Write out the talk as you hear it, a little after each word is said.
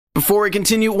Before we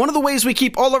continue, one of the ways we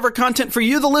keep all of our content for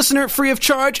you, the listener, free of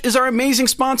charge is our amazing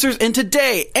sponsors, and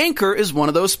today, Anchor is one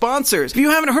of those sponsors. If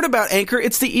you haven't heard about Anchor,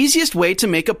 it's the easiest way to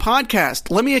make a podcast.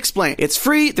 Let me explain. It's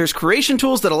free, there's creation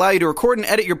tools that allow you to record and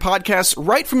edit your podcasts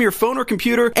right from your phone or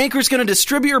computer. Anchor's going to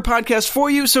distribute your podcast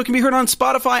for you so it can be heard on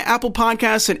Spotify, Apple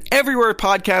Podcasts, and everywhere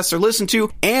podcasts are listened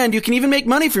to, and you can even make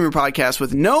money from your podcast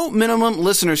with no minimum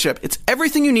listenership. It's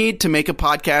everything you need to make a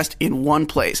podcast in one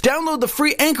place. Download the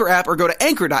free Anchor app or go to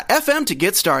anchor.fm to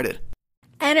get started.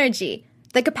 Energy,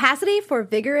 the capacity for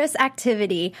vigorous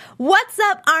activity. What's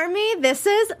up, Army? This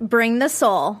is Bring the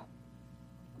Soul.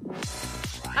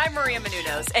 I'm Maria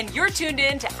Menounos, and you're tuned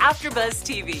in to AfterBuzz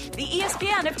TV, the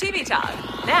ESPN of TV talk.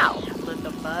 Now, let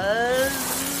the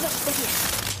buzz begin.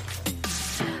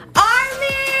 Army!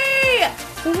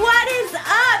 What is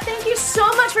up? Thank you so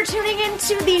much for tuning in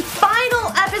to the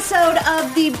final episode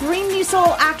of the Bring Me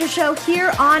Soul Actor Show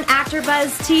here on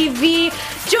AfterBuzz TV.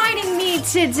 Joining me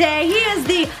today, he is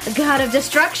the God of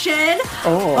Destruction.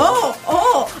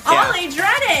 Ollie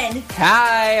Drennan.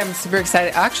 Hi, I'm super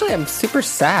excited. Actually, I'm super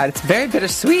sad. It's very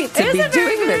bittersweet to be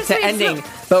doing this, to ending.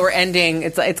 But we're ending.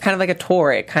 It's kind of like a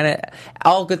tour. It kind of,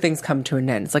 all good things come to an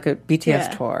end. It's like a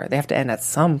BTS tour. They have to end at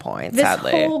some point,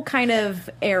 sadly. This whole kind of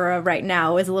era right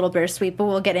now is a little bittersweet, but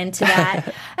we'll get into that.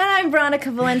 And I'm Veronica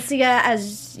Valencia.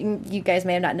 As you guys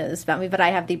may have not known this about me, but I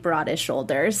have the broadest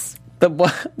shoulders.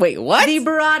 Wait, what? The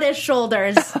broadest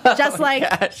shoulders, just like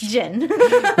gosh. Jin.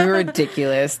 You're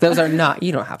ridiculous. Those are not,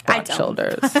 you don't have broad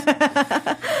shoulders.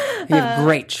 You have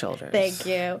great shoulders. Thank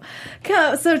you.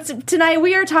 So tonight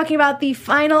we are talking about the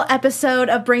final episode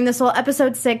of Bring the Soul,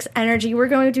 episode 6, Energy. We're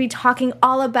going to be talking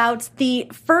all about the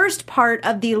first part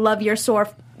of the Love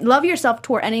Yourself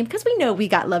tour ending, because we know we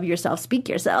got Love Yourself, Speak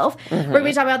Yourself. Mm-hmm. We're going to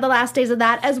be talking about the last days of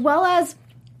that, as well as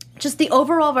just the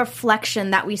overall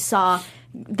reflection that we saw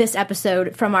this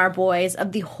episode from our boys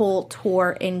of the whole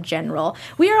tour in general.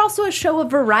 We are also a show of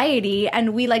variety,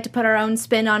 and we like to put our own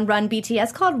spin on Run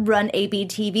BTS called Run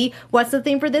ABTV. What's the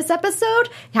theme for this episode?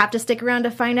 You have to stick around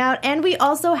to find out. And we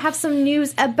also have some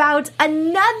news about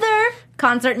another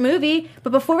concert movie.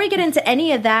 But before we get into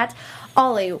any of that,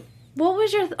 Ollie, what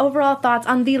was your overall thoughts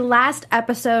on the last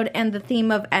episode and the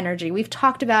theme of energy? We've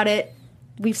talked about it.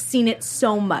 We've seen it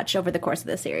so much over the course of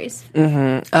this series.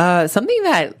 Mm-hmm. Something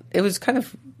that, it was kind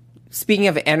of, speaking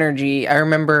of energy, I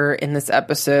remember in this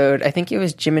episode, I think it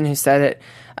was Jimin who said it.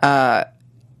 I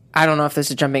don't know if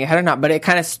this is jumping ahead or not, but it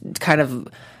kind of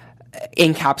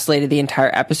encapsulated the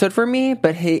entire episode for me.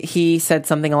 But he said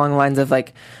something along the lines of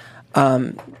like,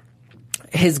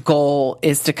 his goal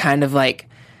is to kind of like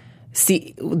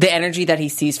see the energy that he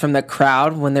sees from the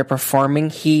crowd when they're performing.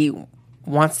 He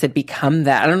wants to become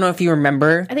that. I don't know if you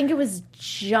remember. I think it was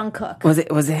Jungkook. Was it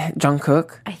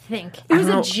Jungkook? I think it was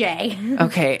a J.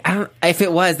 Okay, I don't. If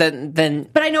it was, then.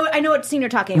 But I know what scene you're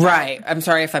talking about. Right. I'm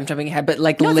sorry if I'm jumping ahead, but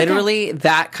like literally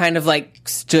that kind of like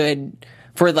stood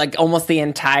for like almost the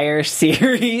entire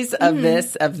series of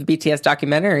of the BTS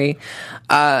documentary,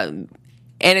 and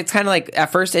it's kind of like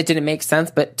at first it didn't make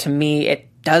sense, but to me it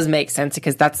does make sense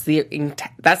because that's the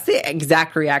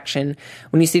exact reaction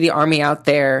when you see the ARMY out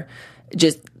there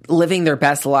just living their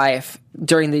best life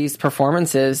during these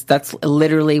performances. That's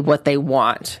literally what they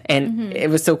want. And it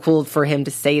was so cool for him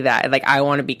to say that. Like, I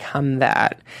want to become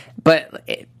that. But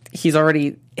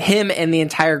him and the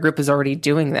entire group is already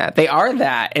doing that. They are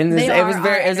that. And it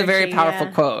was a very powerful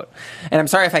quote. And I'm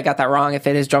sorry if I got that wrong, if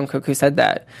it is Jungkook who said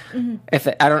that. Mm-hmm.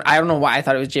 I don't know why I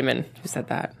thought it was Jimin who said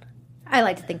that. I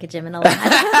like to think of Jimin a lot.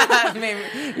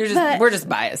 We're just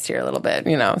biased here a little bit,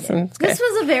 you know. So it's okay. This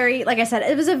was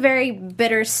it was a very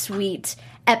bittersweet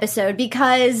episode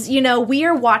because, you know, we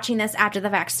are watching this after the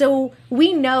fact. So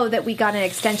we know that we got an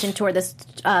extension to this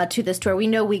tour. We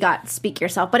know we got Speak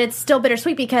Yourself, but it's still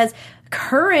bittersweet because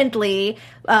currently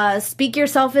Speak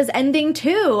Yourself is ending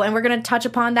too, and we're going to touch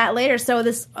upon that later. So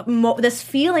this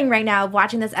feeling right now of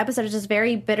watching this episode is just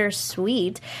very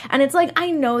bittersweet, and it's like,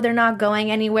 I know they're not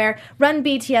going anywhere. Run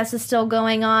BTS is still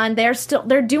going on.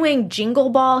 They're doing Jingle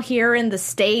Ball here in the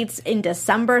States in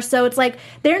December, so it's like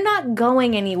they're not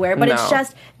going anywhere. But It's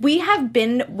just, we have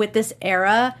been with this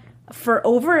era for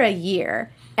over a year,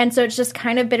 and so it's just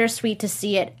kind of bittersweet to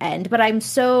see it end. But I'm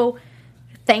so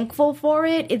thankful for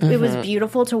it. It was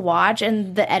beautiful to watch,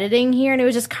 and the editing here, and it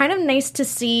was just kind of nice to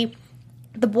see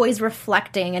the boys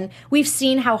reflecting. And we've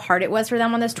seen how hard it was for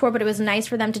them on this tour, but it was nice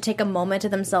for them to take a moment to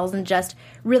themselves and just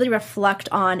really reflect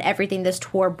on everything this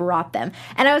tour brought them.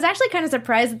 And I was actually kind of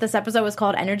surprised that this episode was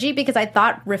called Energy, because I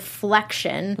thought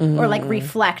reflection or like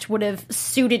reflect would have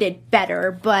suited it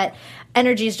better, but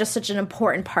energy is just such an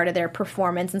important part of their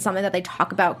performance and something that they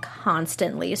talk about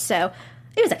constantly, so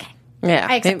it was okay. Yeah.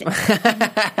 I accept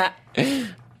it.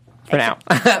 For now.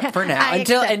 For now. I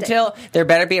accept Until there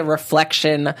better be a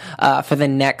reflection for the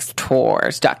next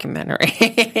Tours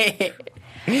documentary.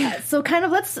 So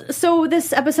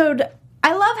this episode,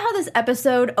 I love how this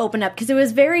episode opened up because it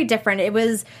was very different.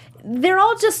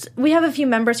 We have a few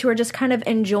members who are just kind of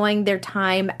enjoying their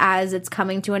time as it's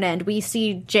coming to an end. We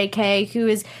see JK, who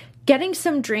is getting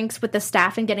some drinks with the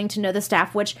staff and getting to know the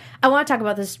staff, which I want to talk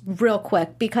about this real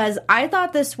quick because I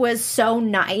thought this was so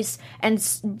nice and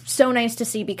so nice to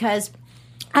see because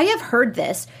I have heard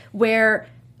this where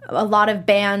a lot of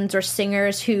bands or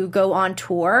singers who go on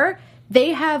tour,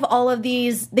 they have all of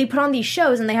these, they put on these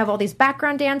shows and they have all these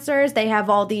background dancers, they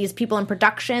have all these people in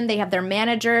production, they have their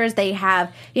managers, they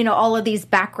have, all of these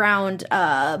background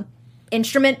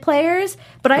instrument players.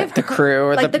 But I've the crew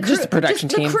or like the production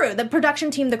team. The production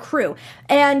team, the crew.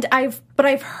 And I've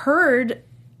heard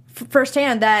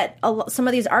firsthand that some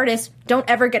of these artists don't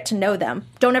ever get to know them,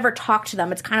 don't ever talk to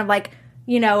them. It's kind of like,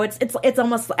 it's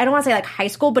almost, I don't want to say like high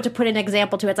school, but to put an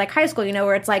example to it, it's like high school,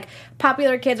 where it's like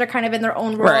popular kids are kind of in their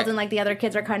own world right. and like the other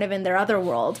kids are kind of in their other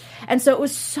world. And so it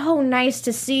was so nice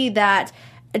to see that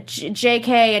JK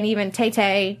and even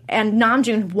Tay and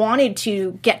Namjoon wanted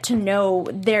to get to know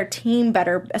their team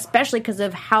better, especially because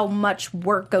of how much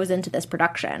work goes into this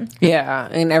production. Yeah,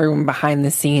 and everyone behind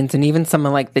the scenes, and even some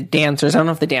of like the dancers. I don't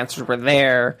know if the dancers were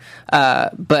there,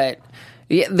 but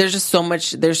yeah, there's just so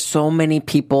much. There's so many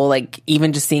people. Like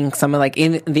even just seeing some of like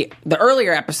in the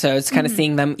earlier episodes, kind of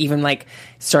seeing them even like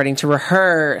starting to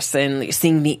rehearse and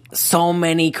seeing so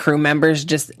many crew members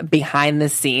just behind the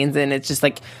scenes, and it's just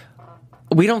like.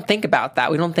 We don't think about that.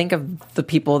 We don't think of the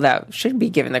people that should be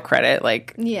given the credit.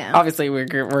 Like, obviously we're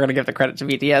going to give the credit to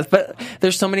BTS, but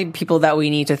there's so many people that we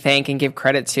need to thank and give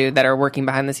credit to that are working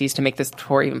behind the scenes to make this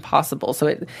tour even possible. So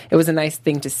it was a nice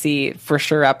thing to see for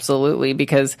sure. Absolutely.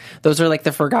 Because those are like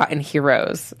the forgotten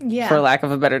heroes, for lack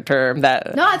of a better term. I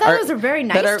thought it was a very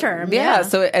nice term. Yeah.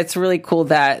 So it's really cool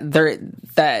that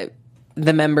that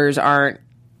the members aren't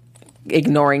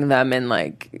ignoring them and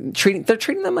like they're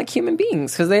treating them like human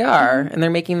beings because they are, and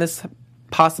they're making this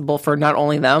possible for not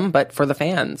only them but for the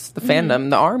fans, the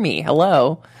fandom, the army.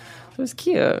 Hello, it was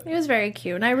cute. It was very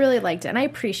cute, and I really liked it, and I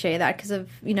appreciate that because of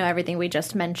everything we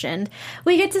just mentioned.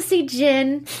 We get to see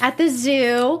Jin at the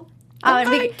zoo.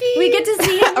 We get to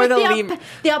see him with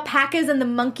the alpacas and the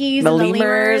monkeys, and the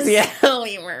lemurs. Yeah,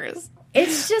 lemurs. It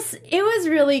was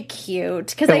really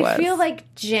cute because I feel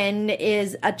like Jin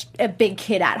is a big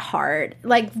kid at heart.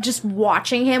 Like, just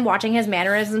watching his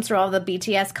mannerisms through all the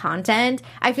BTS content,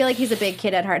 I feel like he's a big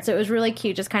kid at heart. So it was really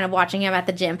cute just kind of watching him at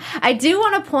the gym. I do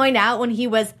want to point out when he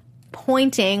was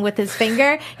pointing with his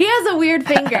finger, he has a weird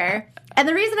finger. And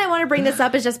the reason I want to bring this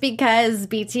up is just because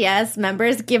BTS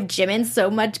members give Jimin so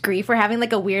much grief for having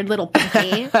like a weird little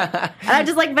pinky. And I'm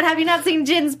just like, but have you not seen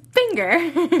Jin's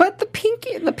finger? But the pink,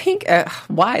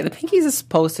 why? The pinky is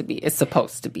supposed to be It's tiny.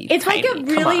 like a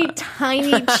really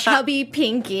tiny, chubby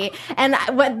pinky. And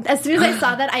as soon as I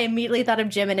saw that, I immediately thought of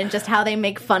Jimin and just how they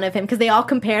make fun of him because they all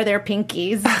compare their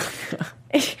pinkies.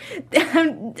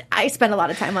 I spend a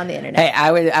lot of time on the internet. Hey,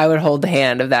 I would hold the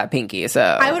hand of that pinky. So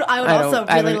I would also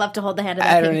really love to hold the hand of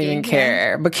that pinky. I don't even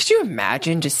care. But could you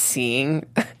imagine just seeing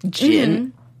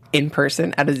Jin in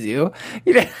person at a zoo?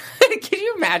 Could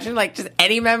you imagine like just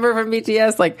any member from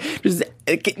BTS like just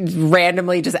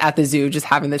randomly just at the zoo just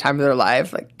having the time of their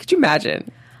life? Like, could you imagine?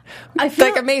 I feel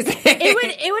like amazing.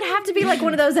 It would have to be like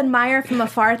one of those admire from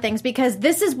afar things because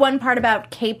this is one part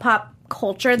about K-pop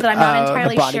culture that I'm not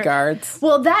entirely the bodyguards.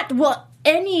 Sure. Well,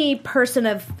 any person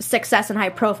of success and high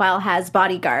profile has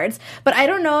bodyguards, but I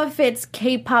don't know if it's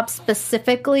K-pop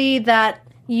specifically that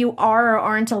you are or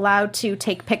aren't allowed to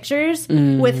take pictures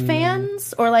with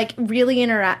fans or like really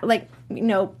interact, like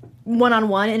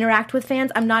one-on-one interact with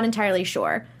fans. I'm not entirely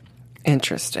sure.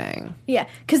 Interesting. Yeah,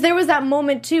 because there was that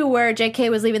moment, too, where JK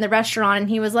was leaving the restaurant and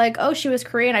he was like, oh, she was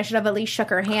Korean, I should have at least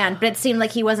shook her hand. But it seemed like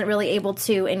he wasn't really able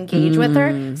to engage with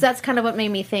her. So that's kind of what made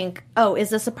me think, oh, is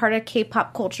this a part of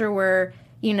K-pop culture where,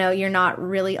 you're not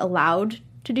really allowed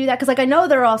to do that? Because, like, I know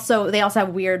they also have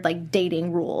weird, like,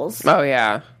 dating rules. Oh,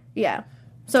 yeah. Yeah.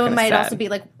 So it might also be,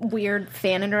 like, weird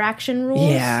fan interaction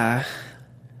rules. Yeah.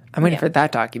 I'm waiting for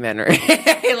that documentary.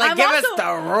 Give us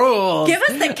the rules. Give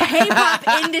us the K-pop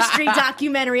industry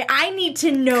documentary. I need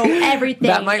to know everything.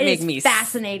 That might make me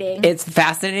fascinating. It's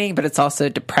fascinating, but it's also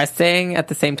depressing at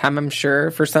the same time, I'm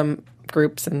sure, for some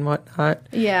groups and whatnot.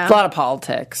 Yeah. It's a lot of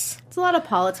politics. It's a lot of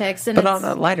politics. And but on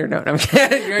a lighter note, you're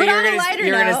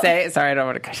going to say, sorry, I don't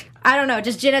want to cut you. I don't know,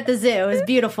 just Jin at the zoo is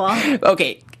beautiful.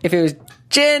 Okay, if it was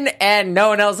Jin and no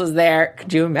one else was there.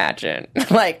 Could you imagine?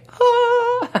 Like,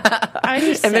 I'm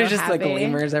just and so there's just like happy.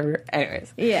 lemurs everywhere.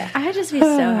 Anyways. Yeah, I'd just be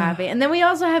so happy. And then we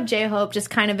also have J-Hope just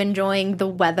kind of enjoying the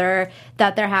weather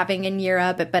that they're having in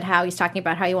Europe, but how he's talking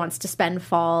about how he wants to spend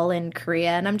fall in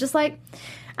Korea. And I'm just like,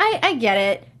 I get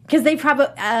it. Because they probably,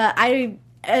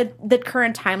 the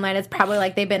current timeline is probably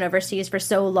like they've been overseas for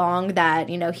so long that,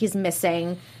 you know, he's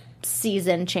missing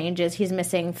season changes. He's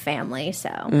missing family. So,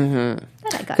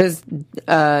 Because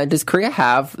does Korea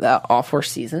have all 4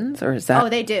 seasons? Or is that? Oh,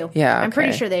 they do. Yeah, I'm pretty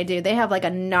okay. sure they do. They have like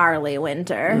a gnarly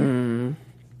winter.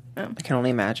 I can only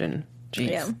imagine.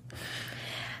 Jeez. Yeah.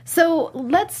 So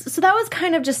that was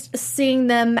kind of just seeing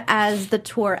them as the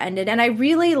tour ended. And I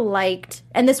really liked,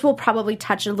 and this will probably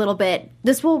touch a little bit,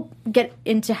 this will get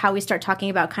into how we start talking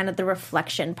about kind of the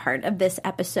reflection part of this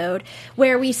episode,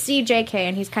 where we see JK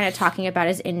and he's kind of talking about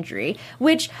his injury,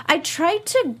 which I tried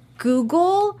to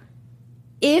Google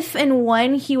if and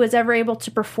when he was ever able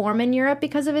to perform in Europe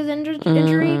because of his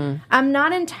injury. I'm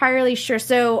not entirely sure.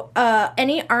 So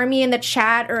any ARMY in the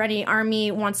chat or any ARMY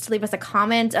wants to leave us a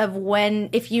comment of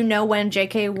if you know when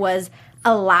JK was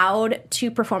allowed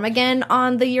to perform again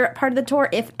on the Europe part of the tour,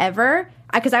 if ever.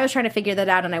 Because I was trying to figure that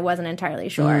out and I wasn't entirely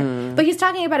sure. But he's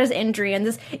talking about his injury, and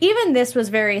this was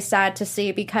very sad to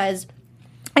see because,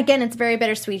 again, it's very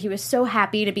bittersweet. He was so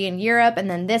happy to be in Europe, and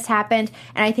then this happened.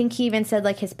 And I think he even said,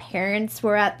 like, his parents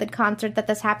were at the concert that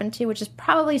this happened to, which is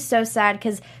probably so sad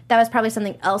because that was probably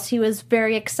something else he was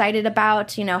very excited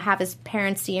about, you know, have his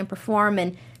parents see him perform,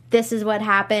 and this is what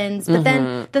happens. But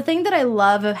then the thing that I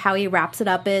love of how he wraps it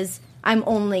up is, I'm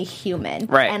only human,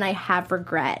 right, and I have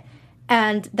regret.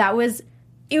 And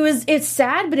it's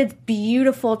sad, but it's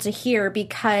beautiful to hear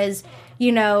because,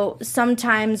 you know,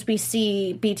 sometimes we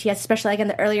see BTS, especially like in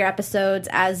the earlier episodes,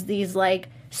 as these like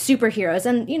superheroes.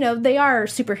 And, you know, they are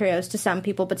superheroes to some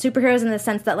people, but superheroes in the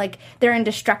sense that like they're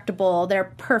indestructible,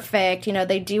 they're perfect, you know,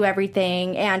 they do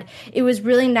everything. And it was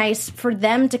really nice for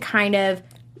them to kind of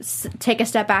take a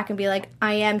step back and be like,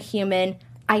 I am human.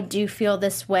 I do feel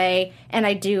this way, and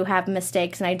I do have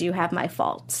mistakes, and I do have my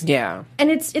faults. Yeah.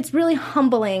 And it's really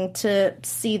humbling to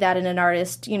see that in an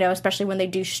artist, you know, especially when they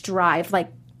do strive, like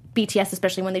BTS,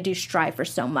 especially when they do strive for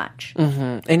so much.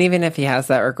 And even if he has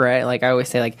that regret, like I always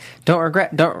say, like, don't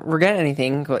regret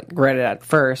anything. Like, regret it at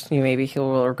first. Maybe he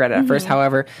will regret it at first.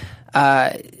 However,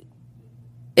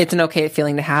 it's an okay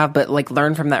feeling to have, but like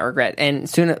learn from that regret. And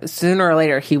sooner or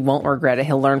later, he won't regret it.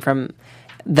 He'll learn from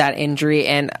that injury,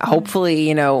 and hopefully,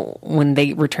 you know, when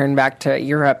they return back to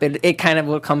Europe, it kind of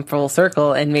will come full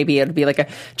circle, and maybe it'll be like a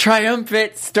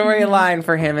triumphant storyline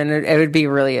for him, and it would be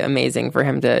really amazing for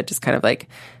him to just kind of like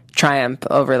triumph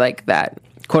over like that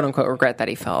quote unquote regret that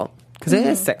he felt. Because it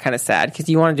is kind of sad, because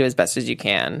you want to do as best as you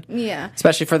can. Yeah.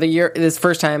 Especially for this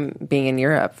first time being in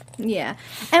Europe. Yeah.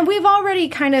 And we've already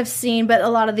kind of seen, but a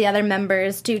lot of the other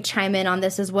members do chime in on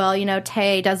this as well. You know,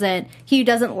 Tae doesn't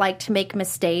like to make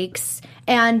mistakes.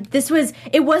 And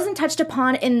it wasn't touched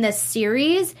upon in this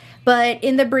series, but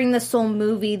in the Bring the Soul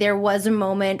movie, there was a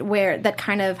moment that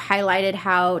kind of highlighted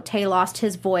how Tae lost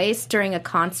his voice during a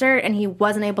concert and he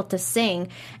wasn't able to sing.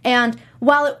 And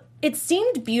while it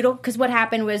seemed beautiful, because what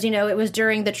happened was, you know, it was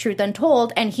during the Truth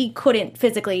Untold, and he couldn't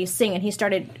physically sing, and he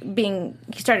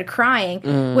started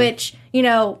crying, which, you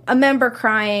know, a member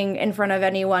crying in front of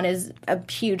anyone is a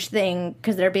huge thing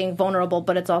because they're being vulnerable.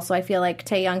 But it's also, I feel like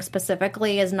Taehyung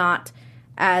specifically is not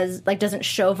as like doesn't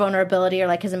show vulnerability or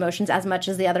like his emotions as much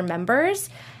as the other members.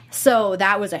 So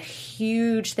that was a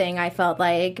huge thing, I felt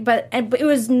like. But it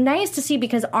was nice to see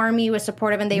because ARMY was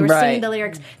supportive and they were singing the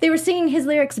lyrics. They were singing his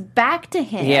lyrics back to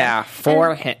him. Yeah,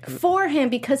 for him. For him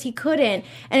because he couldn't.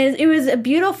 And it was a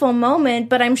beautiful moment,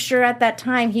 but I'm sure at that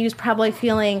time he was probably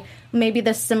feeling maybe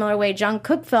the similar way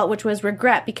Jungkook felt, which was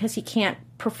regret because he can't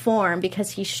perform,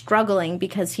 because he's struggling,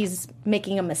 because he's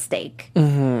making a mistake.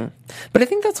 But I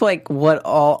think that's like what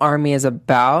all ARMY is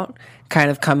about. Kind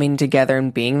of coming together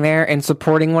and being there and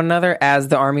supporting one another as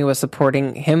the ARMY was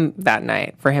supporting him that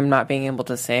night for him not being able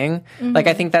to sing. Like,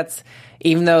 I think that's,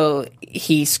 even though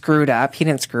he screwed up, he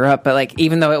didn't screw up, but like,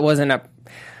 even though it wasn't I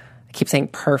keep saying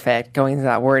perfect, going to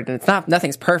that word, and it's not,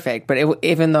 nothing's perfect, but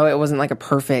even though it wasn't like a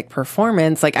perfect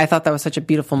performance, like I thought that was such a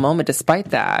beautiful moment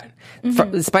despite that,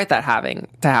 despite that having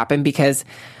to happen, because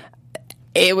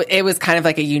it was kind of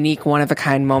like a unique,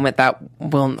 one-of-a-kind moment that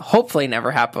will hopefully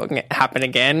never happen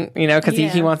again, you know, because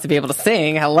he wants to be able to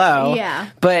sing, hello. Yeah.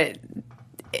 But,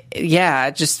 yeah,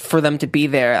 just for them to be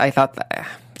there, I thought that,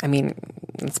 I mean,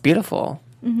 it's beautiful.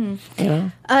 You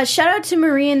know? Shout out to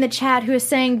Marie in the chat who is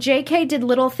saying, JK did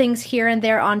little things here and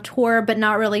there on tour, but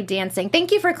not really dancing.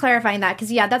 Thank you for clarifying that,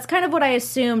 because, yeah, that's kind of what I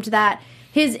assumed, that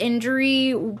his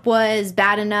injury was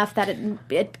bad enough that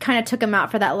it kind of took him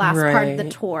out for that last part of the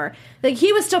tour. Like,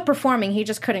 he was still performing, he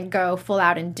just couldn't go full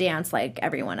out and dance like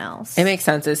everyone else. It makes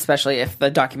sense, especially if the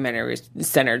documentary was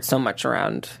centered so much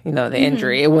around, the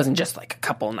injury. It wasn't just like a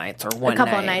couple nights or one night. A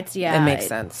couple nights, yeah. It makes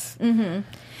sense. Mm-hmm.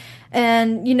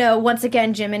 And, once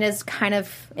again, Jimin is kind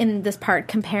of in this part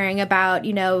comparing about,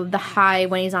 the high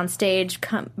when he's on stage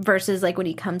versus like when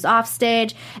he comes off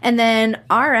stage. And then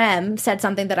RM said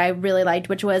something that I really liked,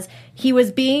 which was he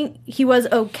was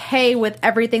okay with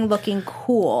everything looking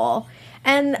cool.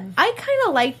 And I kind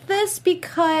of liked this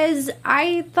because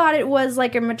I thought it was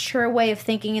like a mature way of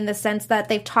thinking in the sense that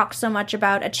they've talked so much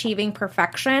about achieving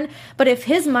perfection. But if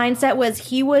his mindset was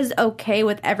he was okay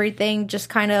with everything just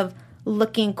kind of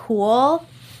looking cool,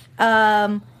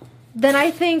 then I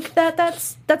think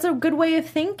that's a good way of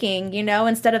thinking,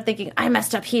 instead of thinking I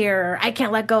messed up here, or I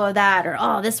can't let go of that, or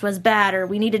oh, this was bad, or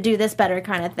we need to do this better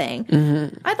kind of thing.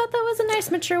 Mm-hmm. I thought that was a nice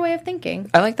mature way of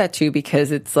thinking. I like that too,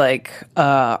 because it's like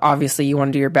obviously you want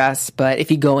to do your best, but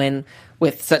if you go in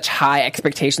with such high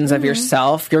expectations of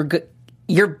yourself,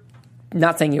 you're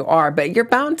not saying you are, but you're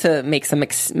bound to make some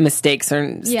mistakes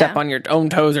or step on your own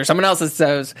toes or someone else's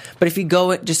toes. But if you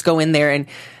go in there and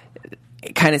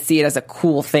kind of see it as a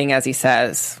cool thing, as he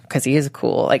says, because he is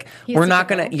cool. Like, you're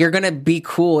going to be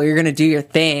cool. You're going to do your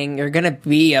thing. You're going to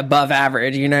be above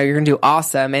average. You're going to do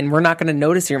awesome. And we're not going to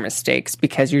notice your mistakes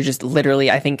because you're just literally,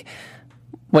 I think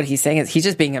what he's saying is he's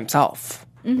just being himself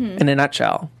in a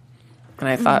nutshell. And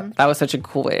I thought that was such a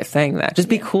cool way of saying that. Just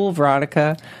be cool,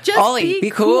 Veronica. Just Ollie, be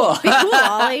cool. Be cool,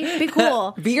 Ollie. Be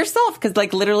cool. Be yourself, because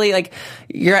like literally, like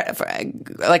you're at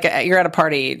a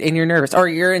party and you're nervous, or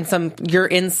you're in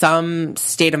some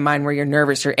state of mind where you're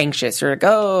nervous, you're anxious, you're like,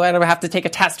 oh, I don't have to take a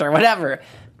test or whatever.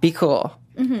 Be cool.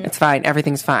 It's fine.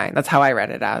 Everything's fine. That's how I read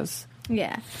it as.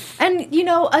 Yeah. And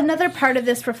another part of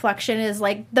this reflection is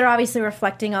like they're obviously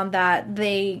reflecting on that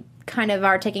they kind of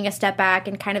are taking a step back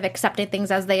and kind of accepting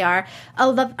things as they are.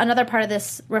 Another part of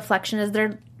this reflection is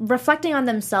they're reflecting on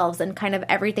themselves and kind of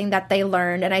everything that they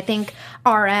learned. And I think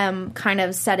RM kind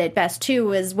of said it best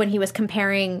too, is when he was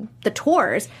comparing the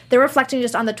tours, they're reflecting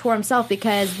just on the tour himself,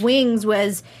 because Wings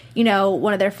was,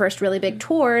 one of their first really big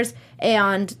tours.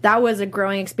 And that was a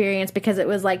growing experience because it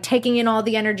was like taking in all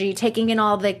the energy, taking in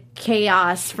all the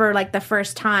chaos for like the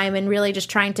first time and really just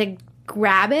trying to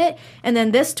grab it. And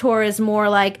then this tour is more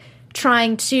like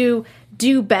trying to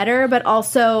do better, but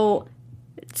also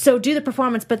do the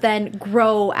performance, but then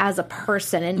grow as a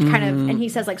person and kind of, and he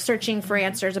says like searching for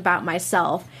answers about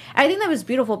myself. I think that was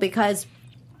beautiful because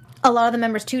a lot of the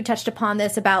members too touched upon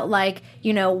this about like,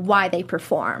 why they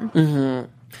perform.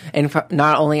 Mm-hmm. And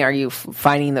not only are you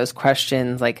finding those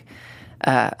questions like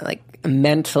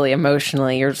mentally,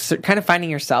 emotionally, you're kind of finding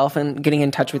yourself and getting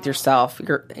in touch with yourself.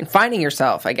 You're finding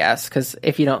yourself, I guess, because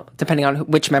if you don't, depending on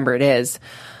which member it is,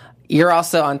 you're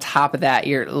also on top of that.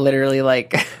 You're literally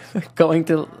like going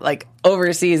to like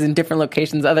overseas in different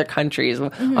locations, other countries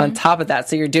on top of that.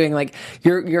 So you're doing like,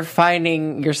 you're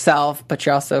finding yourself, but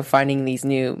you're also finding these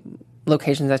new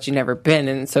locations that you've never been.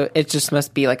 And so it just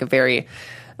must be like a very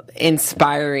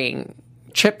inspiring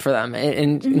trip for them,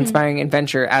 and inspiring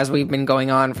adventure as we've been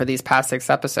going on for these past 6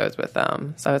 episodes with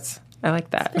them. So I like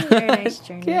that. It's a very nice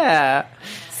journey. Yeah.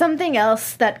 Something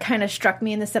else that kind of struck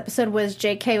me in this episode was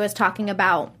JK was talking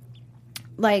about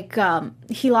like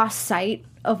he lost sight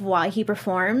of why he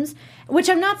performs, which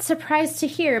I'm not surprised to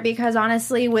hear, because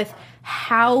honestly, with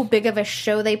how big of a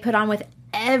show they put on, with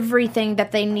everything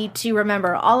that they need to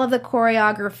remember, all of the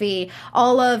choreography,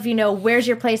 all of, where's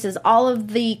your places, all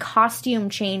of the costume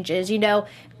changes,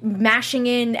 mashing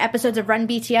in episodes of Run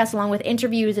BTS along with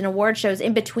interviews and award shows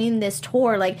in between this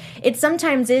tour. Like, it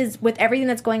sometimes is, with everything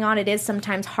that's going on, it is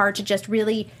sometimes hard to just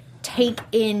really take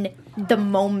in the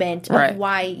moment of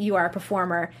why you are a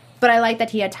performer. But I like that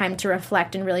he had time to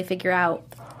reflect and really figure out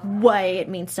why it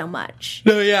means so much.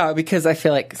 No, yeah, because I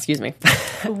feel like, excuse me.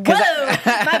 Whoa!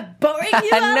 Am I boring you?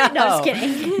 No, just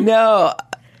kidding. No.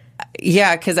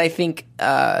 Yeah, because I think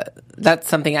that's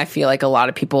something I feel like a lot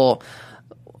of people,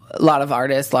 a lot of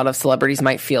artists, a lot of celebrities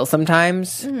might feel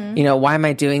sometimes. Why am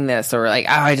I doing this? Or like,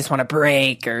 oh, I just want to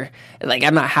break, or like,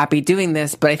 I'm not happy doing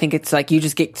this. But I think it's like you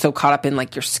just get so caught up in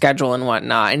like your schedule and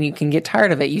whatnot, and you can get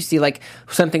tired of it. You see like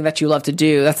something that you love to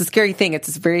do. That's a scary thing.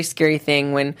 It's a very scary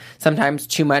thing when sometimes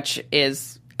too much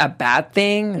is a bad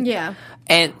thing. Yeah.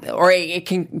 Or it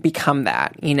can become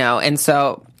that, And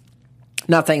so,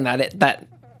 not saying that that's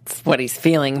what he's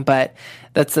feeling, but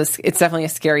it's definitely a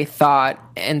scary thought.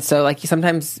 And so, like,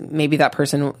 sometimes maybe that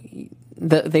person,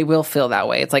 they will feel that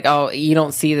way. It's like, oh, you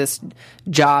don't see this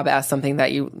job as something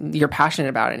that you're passionate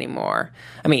about anymore.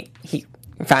 I mean,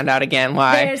 found out again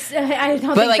why. I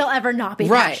don't think they'll ever not be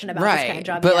passionate about this kind of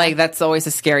job. But like that's always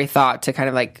a scary thought to kind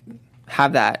of like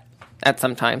have that at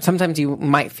some time. Sometimes you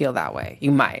might feel that way.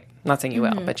 You might. I'm not saying you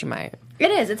will, but you might.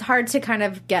 It is. It's hard to kind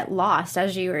of get lost,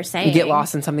 as you were saying. You get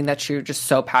lost in something that you're just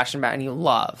so passionate about and you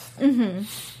love. Mm-hmm.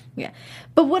 Yeah.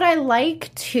 But what I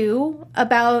like, too,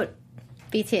 about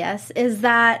BTS is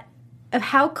that of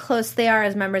how close they are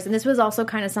as members. And this was also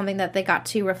kind of something that they got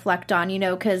to reflect on, you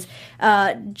know, because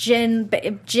Jin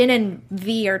and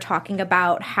V are talking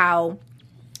about how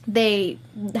the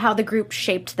group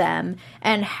shaped them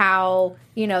and how,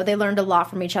 you know, they learned a lot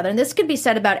from each other. And this could be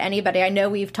said about anybody. I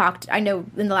know in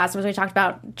the last one we talked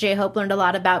about J-Hope learned a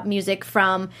lot about music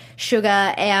from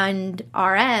Suga and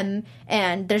RM,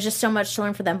 and there's just so much to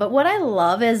learn from them. But what I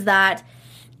love is that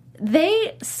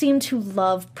they seem to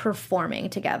love performing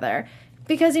together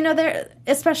because, you know, they're,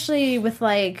 especially with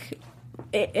like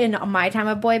in my time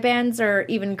of boy bands or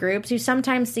even groups, you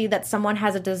sometimes see that someone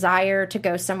has a desire to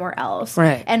go somewhere else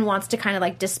and wants to kind of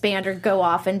like disband or go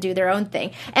off and do their own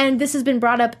thing. And this has been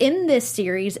brought up in this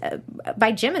series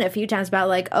by Jimin a few times about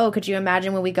like, oh, could you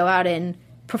imagine when we go out and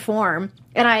perform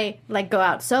and I like go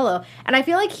out solo? And I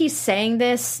feel like he's saying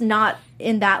this not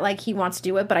in that like he wants to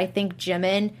do it, but I think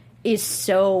Jimin is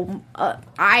so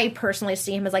I personally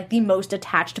see him as like the most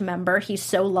attached member. He's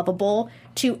so lovable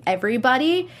to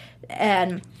everybody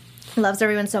and loves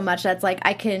everyone so much that's like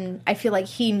I feel like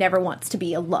he never wants to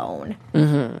be alone.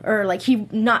 Or like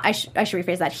I should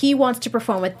rephrase that. He wants to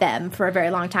perform with them for a very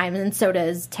long time, and so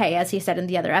does Tae, as he said in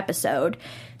the other episode.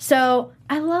 So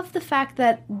I love the fact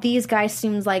that these guys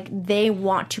seems like they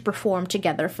want to perform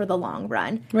together for the long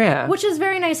run. Yeah. Which is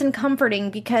very nice and comforting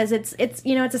because it's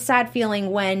you know, it's a sad feeling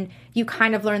when you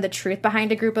kind of learn the truth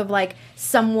behind a group of like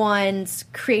someone's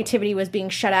creativity was being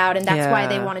shut out and that's why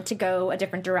they wanted to go a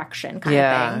different direction kind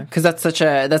of thing. Because that's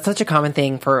such a common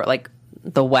thing for like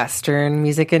the Western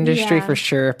music industry for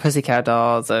sure. Pussycat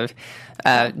Dolls of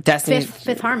Destiny,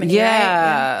 Fifth Harmony,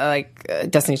 right?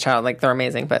 Like Destiny's Child, like they're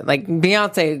amazing. But like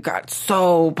Beyonce got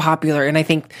so popular, and I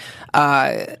think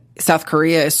South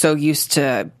Korea is so used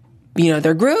to, you know,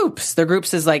 their groups. Their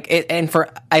groups is like, and for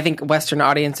I think Western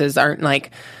audiences aren't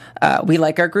like. We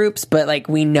like our groups, but like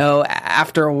we know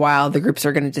after a while the groups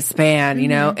are going to disband, you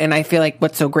know? And I feel like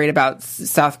what's so great about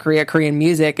Korean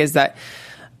music is that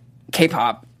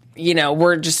K-pop, you know,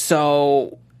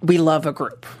 we love a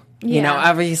group. You know,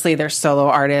 obviously they're solo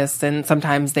artists and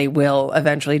sometimes they will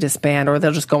eventually disband or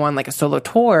they'll just go on like a solo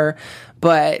tour.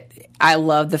 But I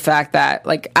love the fact that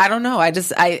like, I don't know,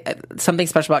 something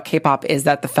special about K-pop is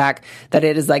that the fact that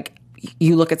it is like,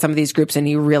 you look at some of these groups and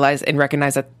you realize and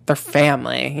recognize that they're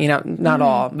family, you know, not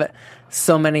all, but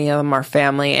so many of them are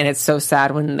family. And it's so sad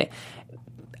when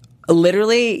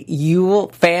literally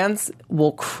fans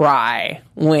will cry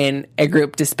when a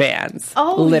group disbands.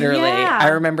 Oh, literally. Yeah. I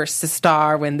remember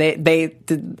Sistar when they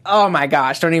did, oh my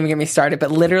gosh, don't even get me started. But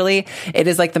literally, it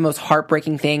is like the most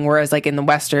heartbreaking thing. Whereas like in the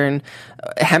Western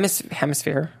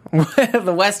hemisphere,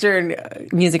 the Western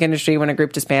music industry, when a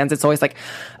group disbands, it's always like,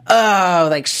 oh,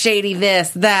 like shady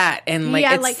this, that. And like,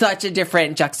 it's like, such a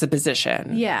different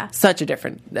juxtaposition. Yeah. Such a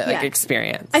different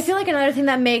experience. I feel like another thing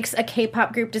that makes a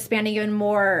K-pop group disbanding even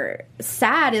more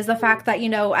sad is the fact that, you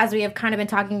know, as we have kind of been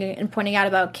talking and pointing out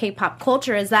about K-pop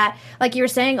culture, is that, like you were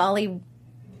saying, Ollie,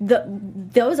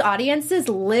 those audiences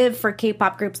live for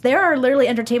K-pop groups. There are literally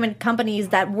entertainment companies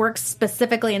that work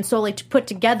specifically and solely to put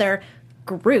together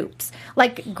groups.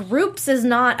 Like, groups is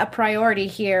not a priority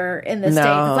here in the States.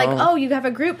 It's like, oh, you have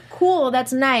a group, cool,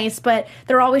 that's nice, but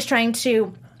they're always trying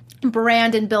to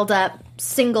brand and build up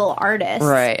single artists.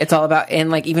 Right. It's all about, and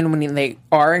like even when they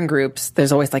are in groups,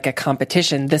 there's always like a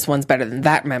competition. This one's better than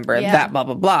that member, that blah,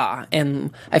 blah, blah.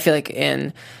 And I feel like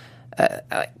it's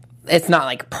not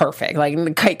like perfect.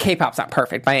 Like K-pop's not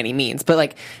perfect by any means, but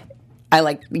like,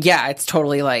 it's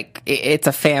totally like, it's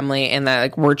a family and that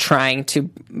like we're trying to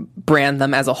brand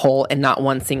them as a whole and not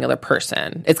one singular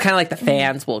person. It's kind of like the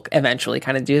fans will eventually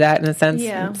kind of do that in a sense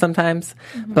sometimes.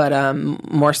 But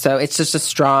more so, it's just a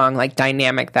strong like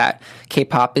dynamic that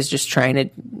K-pop is just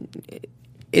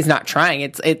not trying.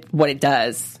 It's what it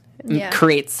does.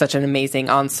 Creates such an amazing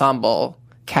ensemble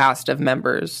cast of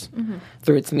members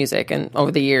through its music. And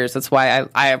over the years, that's why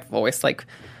I have always like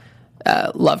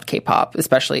loved K-pop,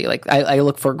 especially like I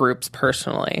look for groups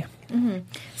personally.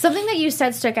 Something that you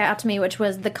said stuck out to me, which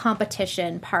was the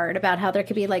competition part about how there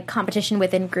could be like competition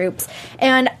within groups,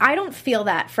 and I don't feel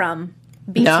that from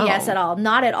BTS at all.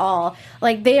 Not at all.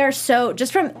 Like, they are so,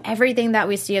 just from everything that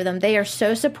we see of them, they are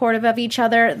so supportive of each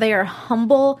other. They are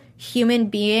humble human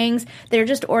beings. They're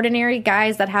just ordinary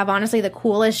guys that have honestly the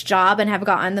coolest job and have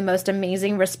gotten the most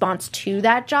amazing response to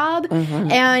that job.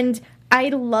 And I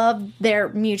love their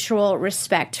mutual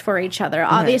respect for each other.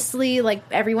 Obviously, like,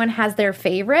 everyone has their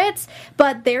favorites,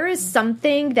 but there is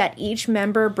something that each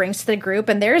member brings to the group,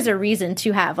 and there is a reason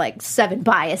to have, like, 7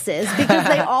 biases, because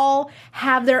they all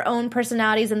have their own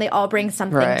personalities, and they all bring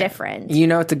something different. You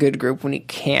know it's a good group when you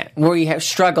can't, where you have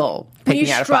struggle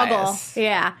picking out a bias.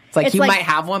 Yeah. It's like you might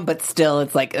have one, but still,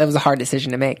 it's like, it was a hard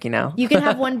decision to make, you know? You can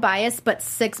have one bias, but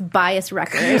 6 bias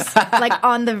wreckers, like,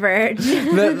 on the verge.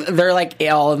 They're, like,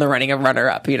 all in the running of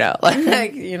runner-up, you know?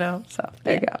 Like, you know? So,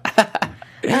 there you go.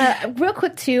 Real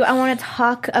quick, too, I want to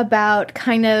talk about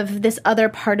kind of this other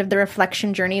part of the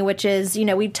reflection journey, which is, you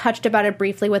know, we touched about it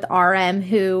briefly with RM,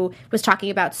 who was talking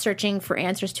about searching for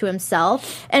answers to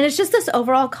himself. And it's just this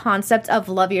overall concept of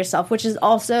love yourself, which is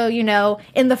also, you know,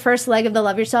 in the first leg of the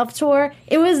Love Yourself tour,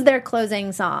 it was their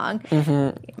closing song.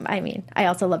 Mm-hmm. I mean, I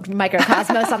also loved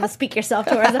Microcosmos on the Speak Yourself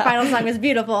tour. The final song was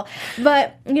beautiful.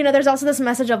 But, you know, there's also this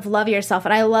message of love yourself.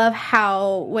 And I love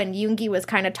how when Yoongi was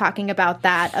kind of talking about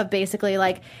that, of basically,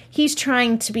 like, he's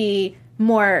trying to be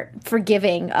more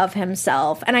forgiving of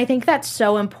himself. And I think that's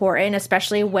so important,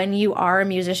 especially when you are a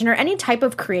musician or any type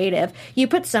of creative. You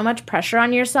put so much pressure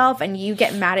on yourself, and you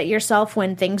get mad at yourself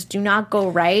when things do not go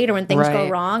right or when things go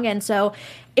wrong. And so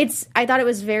I thought it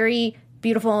was very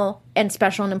beautiful and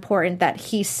special and important that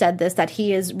he said this, that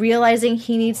he is realizing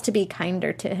he needs to be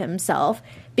kinder to himself,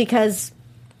 because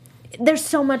there's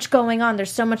so much going on.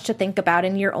 There's so much to think about,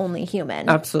 and you're only human.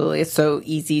 Absolutely. It's so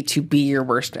easy to be your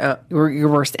worst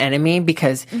enemy,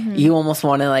 because you almost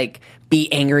want to, like, be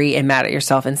angry and mad at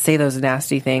yourself and say those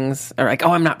nasty things, or like,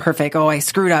 oh, I'm not perfect. Oh, I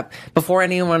screwed up, before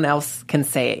anyone else can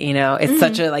say it. You know, it's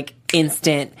such a, like,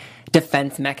 instant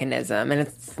defense mechanism, and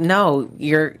it's no,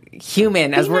 you're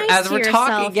human. As we're talking, as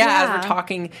we're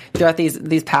talking throughout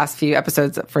these past few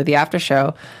episodes for the after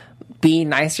show. Be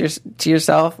nice to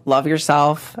yourself, love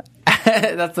yourself.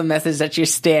 That's the message that you're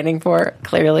standing for,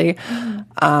 clearly.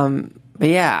 But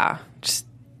yeah, just,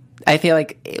 I feel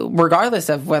like regardless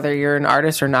of whether you're an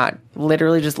artist or not,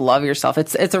 literally just love yourself.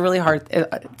 It's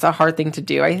a hard thing to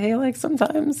do, I feel like,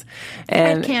 sometimes.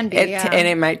 And it can be, and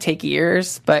it might take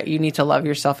years, but you need to love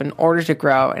yourself in order to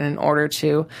grow and in order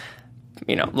to,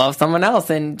 you know, love someone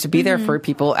else and to be there for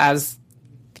people as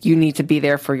you need to be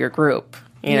there for your group.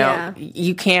 You know,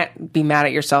 you can't be mad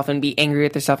at yourself and be angry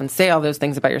with yourself and say all those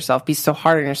things about yourself. Be so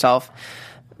hard on yourself,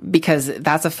 because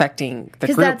that's affecting the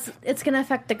group. Because it's going to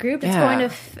affect the group.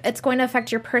 It's going to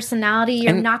affect your personality.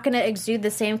 You're not going to exude the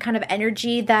same kind of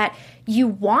energy that you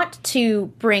want to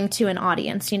bring to an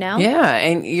audience, you know? Yeah,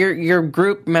 and your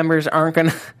group members aren't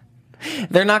going to...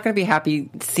 They're not going to be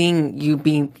happy seeing you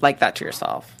being like that to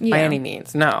yourself by any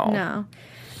means. No.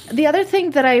 The other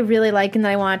thing that I really like and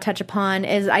that I want to touch upon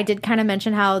is I did kind of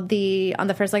mention how on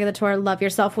the first leg of the tour, Love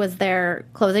Yourself was their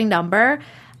closing number.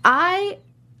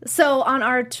 So on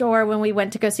our tour, when we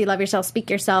went to go see Love Yourself, Speak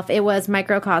Yourself, it was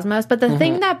Microcosmos. But the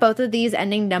thing that both of these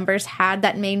ending numbers had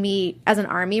that made me, as an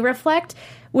ARMY, reflect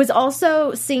was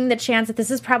also seeing the chance that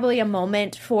this is probably a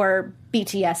moment for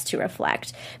BTS to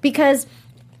reflect. Because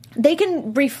they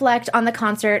can reflect on the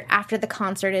concert after the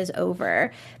concert is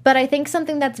over. But I think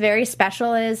something that's very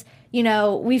special is, you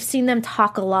know, we've seen them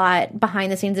talk a lot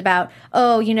behind the scenes about,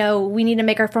 oh, you know, we need to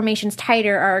make our formations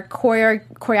tighter. Our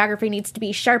choreography needs to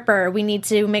be sharper. We need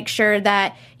to make sure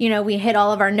that, you know, we hit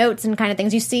all of our notes and kind of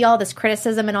things. You see all this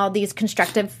criticism and all this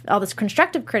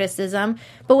constructive criticism.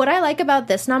 But what I like about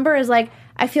this number is, like,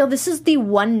 I feel this is the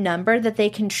one number that they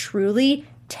can truly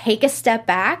take a step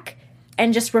back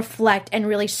and just reflect and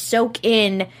really soak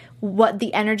in what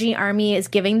the energy ARMY is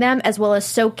giving them, as well as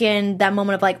soak in that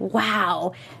moment of, like,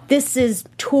 wow, this is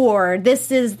tour.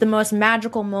 This is the most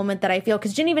magical moment that I feel.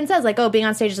 Because Jin even says, like, oh, being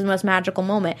on stage is the most magical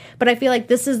moment. But I feel like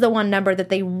this is the one number that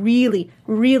they really,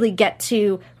 really get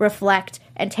to reflect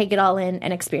and take it all in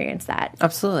and experience that.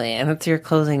 Absolutely. And it's your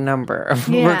closing number,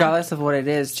 regardless of what it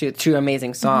is. Two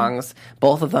amazing songs,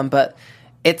 both of them. But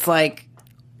it's like,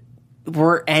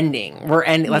 we're ending.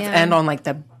 Let's end on, like,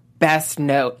 the best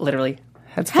note, literally.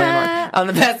 That's on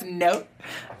the best note,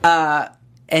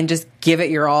 and just give it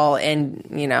your all, and,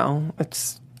 you know,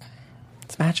 it's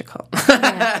magical.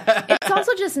 It's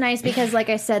also just nice because, like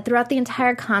I said, throughout the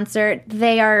entire concert,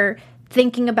 they are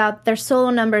thinking about their solo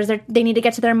numbers. They need to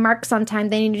get to their marks on time.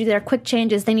 They need to do their quick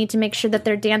changes. They need to make sure that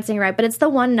they're dancing right. But it's the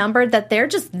one number that they're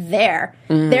just there.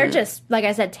 They're just, like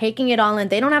I said, taking it all in.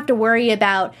 They don't have to worry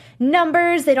about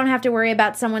numbers. They don't have to worry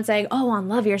about someone saying, oh, on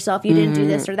Love Yourself, you didn't do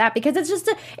this or that. Because it's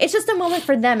just a moment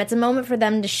for them. It's a moment for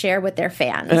them to share with their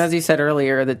fans. And as you said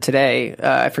earlier, that today,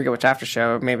 I forget which after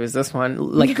show, maybe it was this one,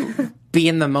 like, be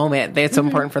in the moment. It's so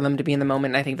important for them to be in the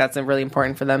moment. And I think that's really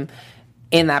important for them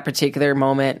in that particular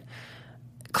moment.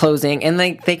 Closing, and,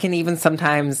 like, they can even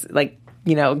sometimes, like,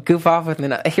 goof off with me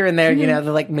here and there. They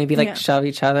like maybe like shove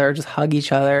each other or just hug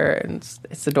each other, and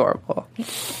it's adorable.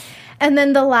 And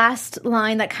then the last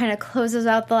line that kind of closes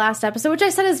out the last episode, which I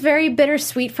said is very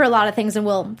bittersweet for a lot of things, and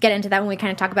we'll get into that when we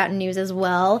kind of talk about news as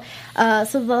well.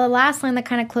 So the last line that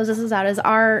kind of closes us out is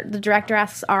the director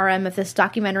asks RM if this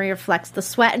documentary reflects the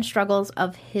sweat and struggles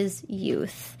of his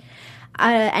youth.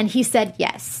 And he said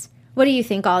yes. What do you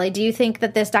think, Ollie? Do you think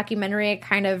that this documentary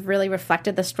kind of really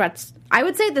reflected the sweats? I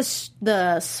would say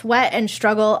the sweat and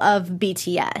struggle of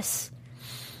BTS.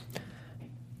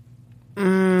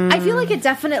 I feel like it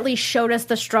definitely showed us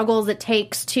the struggles it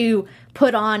takes to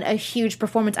put on a huge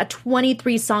performance, a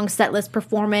 23-song setlist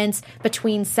performance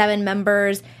between 7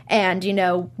 members, and,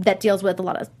 that deals with a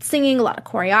lot of singing, a lot of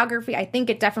choreography. I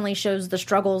think it definitely shows the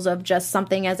struggles of just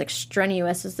something as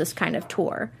extraneous as this kind of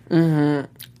tour.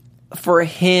 Mm-hmm. For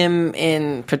him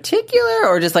in particular,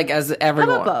 or just like as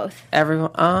everyone? How about both?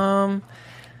 Everyone. I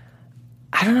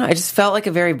don't know. I just felt like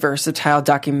a very versatile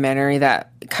documentary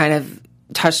that kind of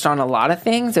touched on a lot of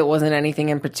things. It wasn't anything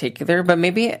in particular, but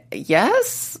maybe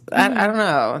yes. Mm-hmm. I don't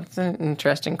know. It's an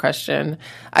interesting question.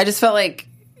 I just felt like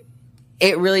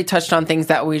it really touched on things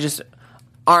that we just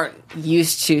aren't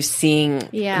used to seeing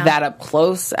that up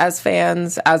close as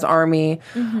fans, as ARMY.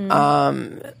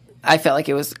 Mm-hmm. I felt like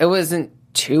it wasn't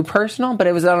too personal, but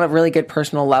it was on a really good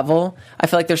personal level. I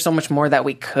feel like there's so much more that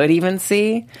we could even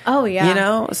see. Oh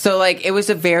yeah. So like it was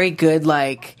a very good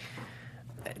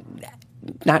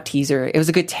not teaser. It was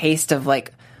a good taste of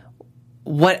like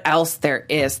what else there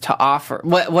is to offer.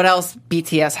 What else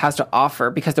BTS has to offer,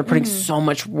 because they're putting so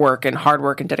much work and hard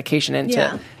work and dedication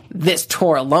into this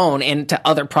tour alone and to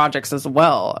other projects as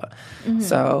well. Mm-hmm.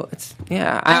 So it's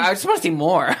I just want to see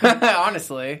more.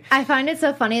 Honestly, I find it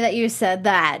so funny that you said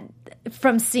that.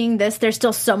 From seeing this, there's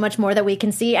still so much more that we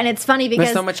can see, and it's funny because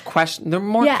there's so much there are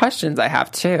more questions I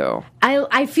have too.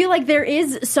 I feel like there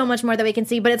is so much more that we can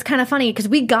see, but it's kind of funny because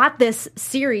we got this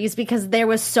series because there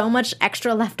was so much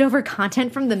extra leftover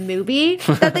content from the movie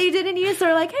that they didn't use. So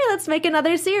we're like, hey, let's make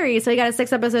another series. So we got a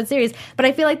 6-episode series, but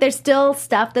I feel like there's still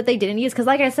stuff that they didn't use because,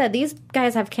 like I said, these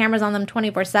guys have cameras on them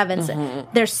 24/7. So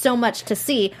there's so much to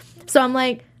see. So I'm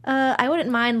like, I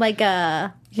wouldn't mind like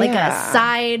a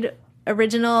side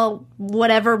original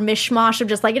whatever mishmash of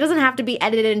just like, it doesn't have to be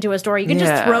edited into a story. You can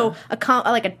just throw a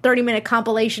 30-minute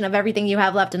compilation of everything you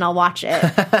have left and I'll watch it.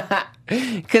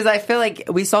 Because I feel like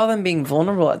we saw them being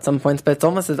vulnerable at some points, but it's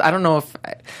almost as, I don't know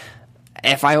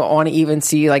if I want to even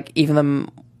see like even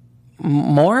them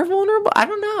more vulnerable. I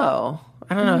don't know.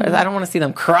 Mm-hmm. I don't want to see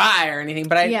them cry or anything,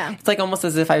 but it's like almost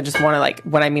as if I just want to, like,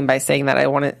 what I mean by saying that, I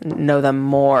want to know them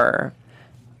more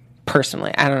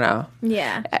personally. I don't know.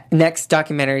 Yeah. Next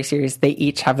documentary series, they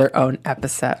each have their own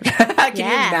episode. Can you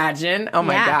imagine? Oh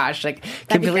my gosh. Like,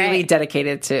 completely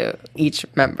dedicated to each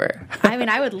member. I mean,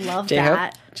 I would love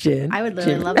that. Jin. I would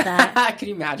literally love that. Can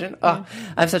you imagine? Oh,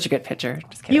 I'm such a good pitcher.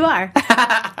 Just kidding. You are.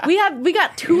 We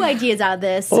got 2 ideas out of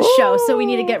this show, so we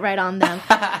need to get right on them.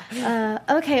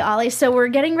 Okay, Ollie, so we're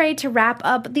getting ready to wrap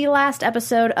up the last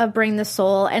episode of Bring the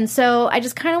Soul, and so I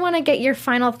just kind of want to get your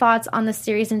final thoughts on the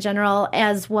series in general,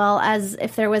 as well as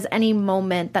if there was any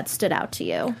moment that stood out to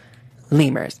you.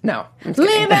 Lemurs. No.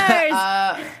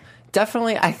 Lemurs!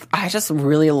 Definitely, I just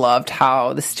really loved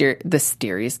how the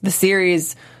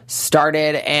series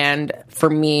started, and for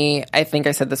me, I think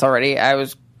I said this already, I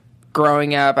was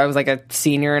growing up, I was like a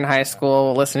senior in high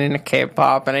school listening to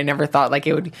K-pop, and I never thought like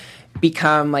it would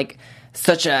become like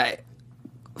such a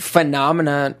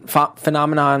phenomenon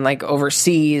like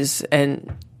overseas,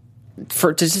 and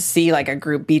to just see like a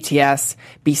group BTS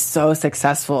be so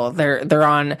successful. They're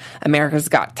on America's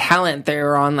Got Talent.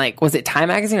 They're on, like, was it Time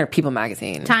Magazine or People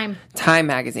Magazine? Time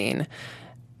Magazine.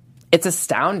 It's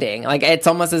astounding. Like, it's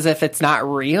almost as if it's not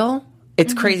real.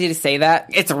 It's crazy to say that.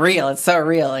 It's real. It's so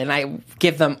real. And I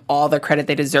give them all the credit.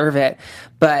 They deserve it.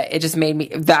 But it just made me,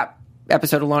 that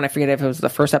episode alone, I forget if it was the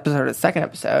first episode or the second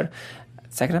episode.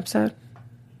 Second episode?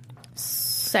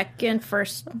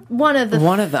 First, one of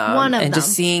them. And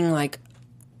just seeing like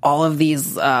all of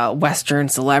these Western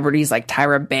celebrities like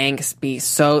Tyra Banks be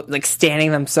so, like,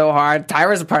 standing them so hard.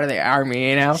 Tyra's a part of the ARMY,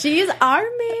 you know? She's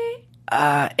ARMY.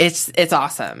 It's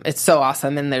awesome. It's so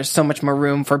awesome, and there's so much more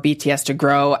room for BTS to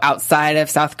grow outside of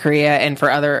South Korea, and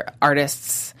for other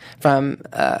artists from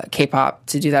K-pop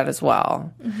to do that as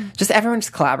well. Mm-hmm. Just everyone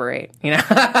just collaborate, you know?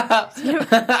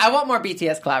 I want more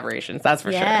BTS collaborations, that's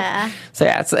for sure. So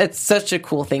yeah, it's such a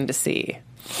cool thing to see.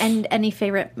 And any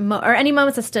favorite or any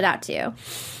moments that stood out to you?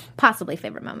 Possibly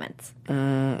favorite moments.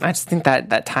 I just think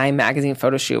that Time Magazine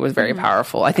photo shoot was very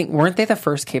powerful. I think, weren't they the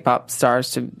first K-pop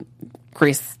stars to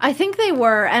Greece. I think they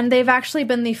were, and they've actually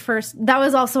been the first. That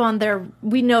was also on their.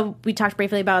 We talked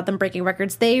briefly about them breaking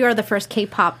records. They are the first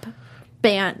K-pop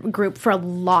band group for a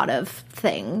lot of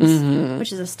things,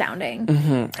 which is astounding.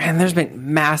 And there's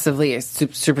been massively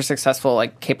super successful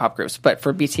like K-pop groups, but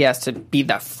for BTS to be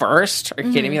the first, are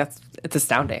you kidding me? It's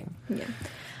astounding.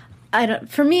 Yeah.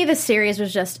 For me, the series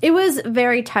was it was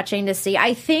very touching to see.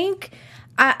 I think,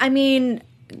 I mean,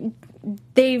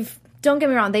 don't get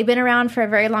me wrong, they've been around for a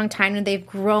very long time and they've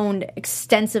grown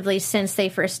extensively since they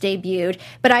first debuted.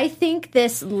 But I think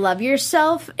this Love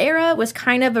Yourself era was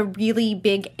kind of a really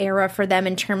big era for them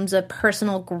in terms of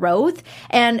personal growth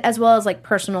and as well as like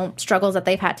personal struggles that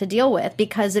they've had to deal with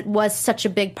because it was such a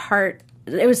big part.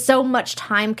 It was so much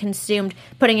time consumed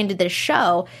putting into this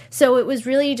show. So it was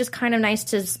really just kind of nice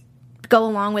to go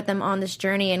along with them on this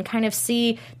journey and kind of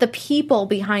see the people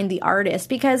behind the artist.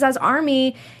 Because as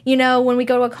ARMY, you know, when we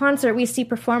go to a concert, we see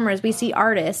performers, we see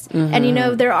artists. And, you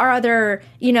know, there are other,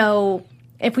 you know,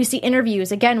 if we see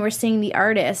interviews, again, we're seeing the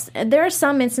artists. There are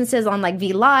some instances on like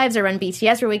V Lives or on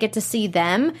BTS where we get to see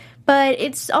them. But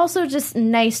it's also just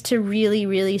nice to really,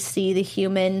 really see the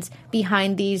humans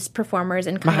behind these performers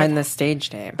and behind the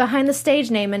stage name. Behind the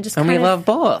stage name, and just we love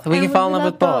both. We can fall in love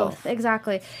with both.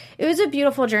 Exactly. It was a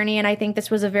beautiful journey, and I think this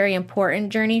was a very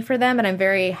important journey for them. And I'm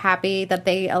very happy that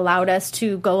they allowed us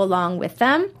to go along with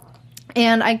them.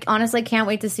 And I honestly can't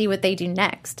wait to see what they do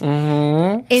next.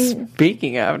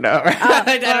 Speaking of, no.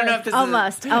 I don't know if this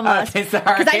almost. is... Almost. Okay, sorry.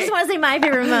 Because I just want to say my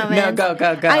favorite moment. No,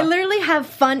 go. I literally have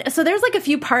fun. So there's like a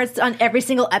few parts on every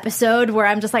single episode where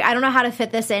I'm just like, I don't know how to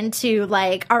fit this into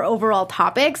like our overall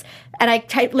topics. And I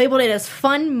labeled it as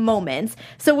fun moments.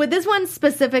 So with this one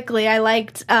specifically, I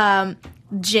liked...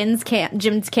 Jim's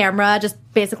camera, just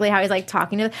basically how he's like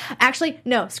talking to... Actually,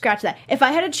 no, scratch that. If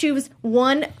I had to choose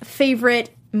one favorite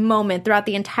moment throughout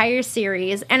the entire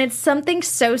series, and it's something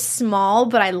so small,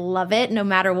 but I love it no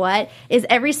matter what, is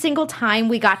every single time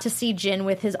we got to see Jin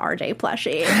with his RJ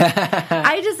plushie.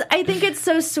 I think it's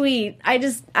so sweet. I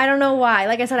don't know why.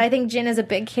 Like I said, I think Jin is a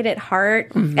big kid at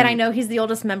heart, and I know he's the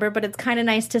oldest member, but it's kind of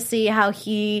nice to see how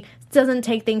he doesn't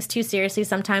take things too seriously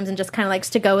sometimes and just kind of likes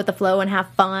to go with the flow and have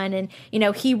fun. And, you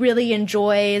know, he really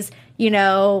enjoys, you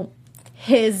know,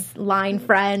 his line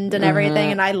friend and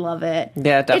everything, and I love it.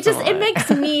 Yeah, definitely. It makes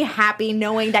me happy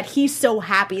knowing that he's so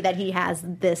happy that he has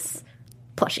this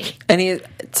plushie. And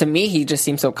to me, he just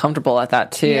seems so comfortable at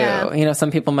that too. Yeah. You know, some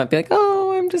people might be like,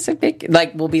 "Oh, I'm just a big,"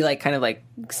 like, will be like kind of like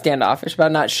standoffish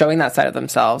about not showing that side of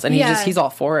themselves, and he's all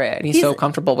for it, and he's so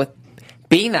comfortable with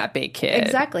being that big kid.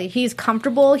 Exactly. He's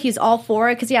comfortable. He's all for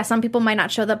it. Because, some people might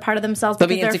not show that part of themselves. They'll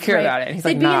be insecure about it.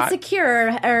 They'd be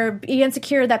insecure or be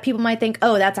insecure that people might think,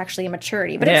 oh, that's actually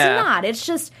immaturity. But it's not. It's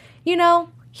just, you know,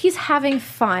 he's having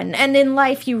fun. And in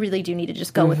life, you really do need to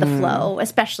just go with the flow,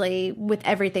 especially with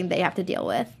everything they have to deal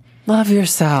with. Love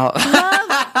yourself.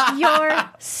 Love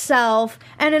yourself.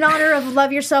 And in honor of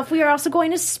Love Yourself, we are also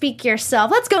going to Speak Yourself.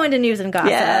 Let's go into news and gossip.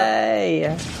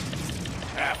 Yay.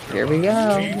 Here we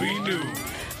go.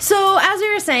 So, as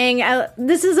we were saying,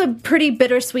 this is a pretty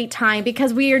bittersweet time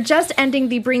because we are just ending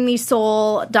the Bring Me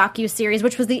Soul docu-series,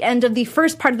 which was the end of the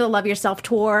first part of the Love Yourself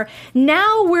tour.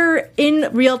 Now we're in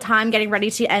real time getting ready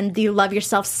to end the Love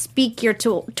Yourself Speak Your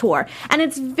tour. And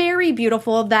it's very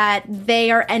beautiful that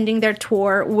they are ending their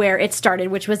tour where it started,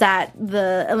 which was at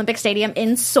the Olympic Stadium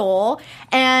in Seoul.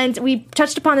 And we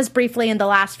touched upon this briefly in the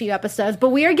last few episodes, but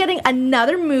we are getting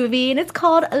another movie, and it's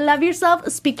called Love Yourself,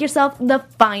 Speak Yourself, The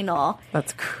Final.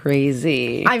 That's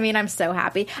crazy. I mean, I'm so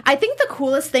happy. I think the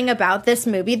coolest thing about this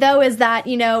movie, though, is that,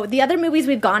 you know, the other movies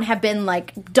we've gone have been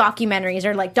like documentaries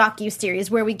or like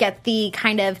docu-series where we get the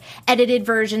kind of edited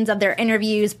versions of their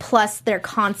interviews plus their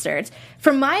concerts.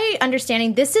 From my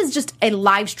understanding, this is just a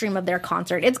live stream of their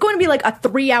concert. It's going to be like a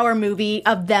 3-hour movie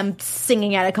of them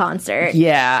singing at a concert.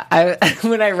 Yeah.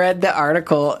 When I read the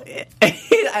article,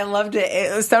 I loved it.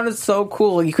 It sounded so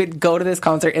cool. You could go to this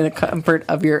concert in the comfort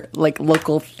of your like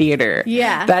local theater.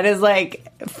 Yeah. That is like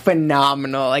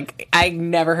phenomenal. Like I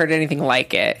never heard anything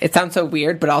like it. It sounds so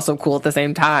weird, but also cool at the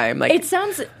same time. Like it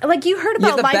sounds like you heard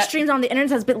about live streams on the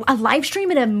internet, but a live stream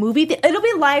in a movie, it'll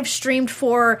be live streamed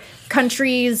for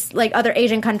countries like other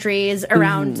Asian countries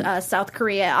around South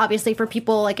Korea. Obviously, for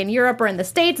people like in Europe or in the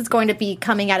States, it's going to be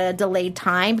coming at a delayed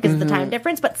time because of the time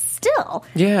difference. But still,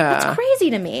 it's crazy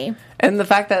to me. And the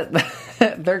fact that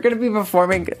they're going to be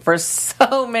performing for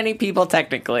so many people,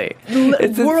 technically.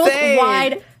 It's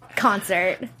worldwide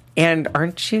concert. And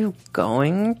aren't you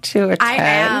going to attend? I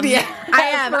am. Yeah.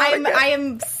 I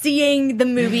am seeing the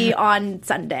movie on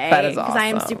Sunday. That is because I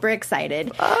am awesome. super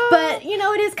excited. But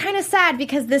it is kind of sad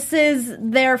because this is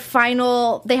their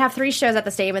final. They have 3 shows at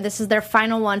the stadium, and this is their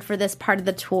final one for this part of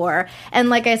the tour. And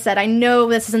like I said, I know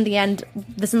this isn't the end.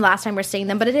 This isn't the last time we're seeing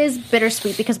them, but it is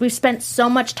bittersweet because we've spent so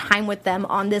much time with them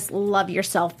on this love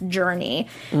yourself journey.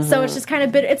 So it's just kind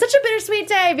of bitter. It's such a bittersweet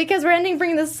day because we're ending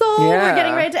Bring the Soul. Yeah. We're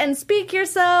getting ready to end Speak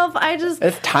Yourself.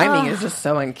 This timing is just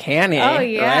so uncanny. Oh,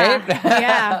 yeah. Right?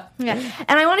 yeah.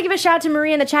 And I want to give a shout out to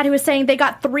Maria in the chat who was saying they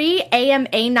got 3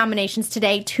 AMA nominations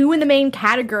today, 2 in the main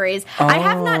categories. I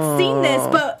have not seen this,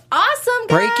 but awesome,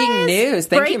 guys. Breaking news.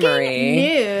 Thank you, Marie. Breaking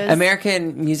news.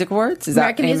 American Music Awards? Is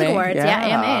American that Music AMA? Awards,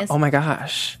 yeah, AMAs. Oh my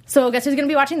gosh. So guess who's going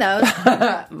to be watching those?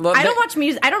 I don't watch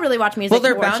music. I don't really watch music. Well,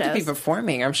 they're award bound to shows. be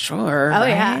performing, I'm sure. Oh, right?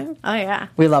 yeah. Oh, yeah.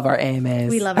 We love our AMAs.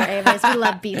 We love our AMAs. We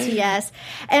love BTS.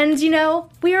 And,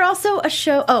 we are also a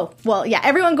show. Oh, well, yeah.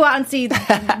 Everyone go out and see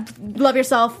Love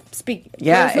Yourself, Speak.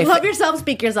 Yeah, Love Yourself,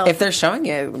 Speak Yourself. If they're showing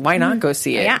it, why not go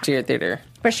see it Yeah. to your theater?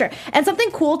 For sure. And something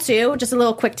cool, too, just a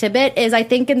little quick tidbit, is I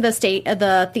think in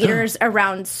the theaters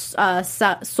around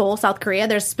Seoul, South Korea,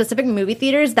 there's specific movie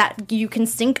theaters that you can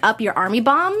sync up your army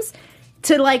bombs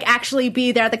to, actually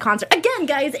be there at the concert. Again,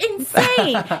 guys,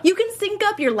 insane! You can sync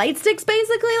up your light sticks,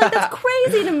 basically. That's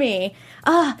crazy to me.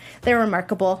 They're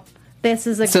remarkable. This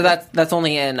is So that's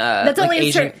only in that's only in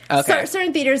Asian.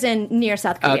 certain theaters near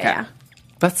South Korea. Okay. Yeah.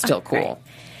 That's still cool. Right.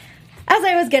 As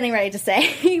I was getting ready to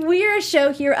say, we are a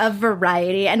show here of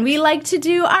variety, and we like to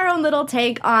do our own little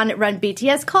take on Run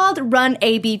BTS called Run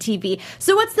ABTV.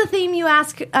 So what's the theme you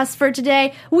ask us for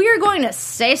today? We are going to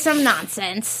say some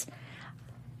nonsense.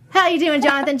 How you doing,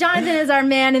 Jonathan? Jonathan is our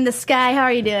man in the sky. How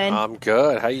are you doing? I'm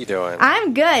good. How you doing?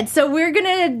 I'm good. So we're going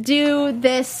to do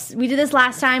this. We did this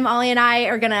last time. Ollie and I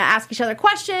are going to ask each other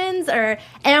questions,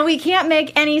 and we can't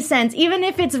make any sense. Even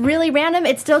if it's really random,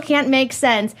 it still can't make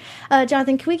sense.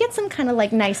 Jonathan, can we get some kind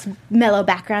of nice mellow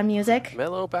background music?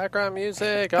 Mellow background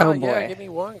music. Oh, Yeah, boy. give me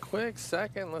one quick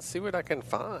second. Let's see what I can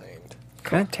find.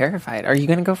 Kind of terrified. Are you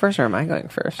going to go first or am I going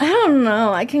first? I don't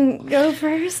know. I can go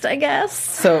first, I guess.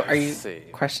 So are you see.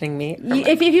 questioning me?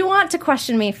 If you want to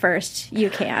question me first,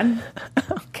 you can.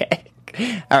 Okay.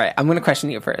 All right. I'm going to question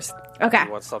you first. Okay.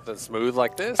 You want something smooth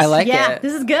like this? I like Yeah, it.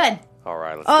 this is good. All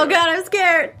right. Let's Oh, do it. God, I'm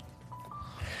scared.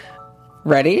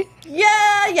 Ready?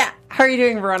 Yeah. How are you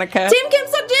doing, Veronica? Team Kim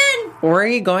Suk Jin! Where are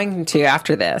you going to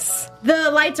after this?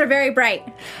 The lights are very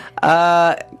bright.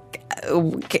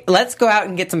 Let's go out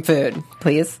and get some food,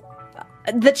 please.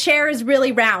 The chair is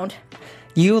really round.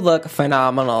 You look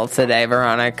phenomenal today,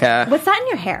 Veronica. What's that in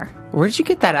your hair? Where did you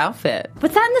get that outfit?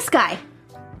 What's that in the sky?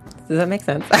 Does that make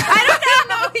sense? I don't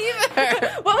know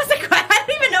either. What was the question? I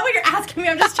don't even know what you're asking me.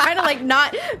 I'm just trying to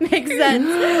not make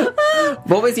sense.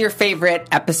 What was your favorite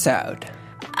episode?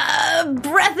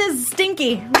 Breath is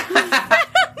stinky.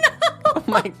 Oh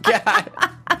my god.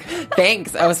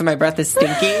 Thanks. Oh, so my breath is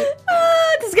stinky?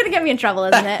 This is gonna get me in trouble,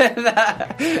 isn't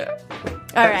it?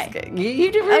 All right.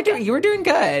 You were doing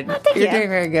good. Thank You're you. doing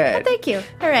very good. Thank you.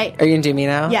 All right. Are you gonna do me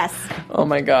now? Yes. Oh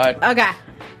my god. Okay.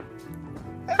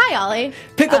 Hi, Ollie.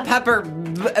 Pickle pepper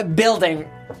building.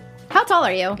 How tall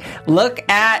are you? Look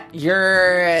at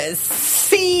your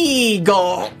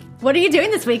seagull. What are you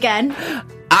doing this weekend?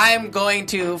 I'm going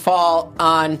to fall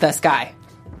on the sky.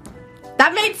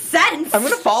 That made sense. I'm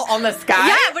going to fall on the sky?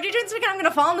 Yeah, what are you doing this weekend? I'm going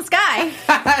to fall in the sky.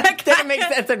 That didn't make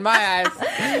sense in my eyes. That's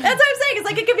what I'm saying.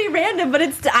 It's it could be random, but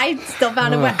I still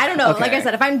found it. I don't know. Okay. Like I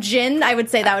said, if I'm Jin, I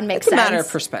would say that would make It's a sense. matter of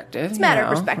perspective. It's a matter of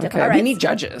perspective. Okay. All right. We need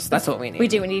judges. That's what we need. We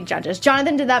do. We need judges.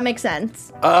 Jonathan, did that make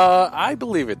sense? I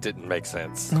believe it didn't make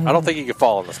sense. I don't think you could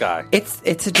fall in the sky. It's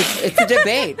a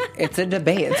debate. It's a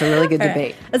debate. It's a really good All right.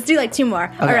 debate. Let's do 2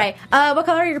 more. All right. What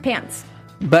color are your pants?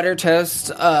 Butter toast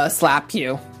slap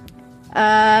you.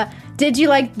 Did you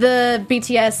like the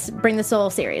BTS Bring the Soul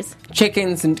series?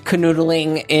 Chickens and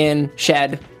canoodling in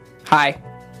shed. Hi.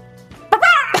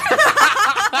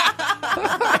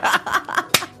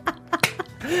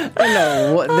 I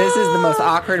know. This is the most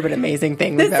awkward but amazing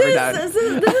thing we've ever done. This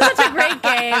is such a great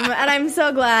game, and I'm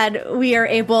so glad we are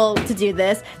able to do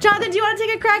this. Jonathan, do you want to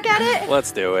take a crack at it?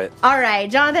 Let's do it. All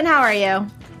right. Jonathan, how are you?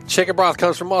 Chicken broth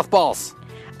comes from mothballs.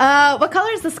 What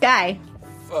color is the sky?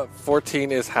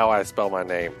 14 is how I spell my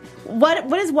name.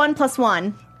 What is 1 +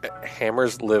 1?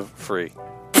 Hammers live free.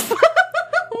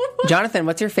 Jonathan,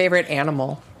 what's your favorite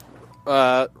animal?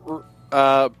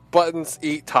 Buttons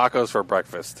eat tacos for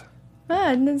breakfast.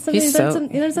 Learn He's so-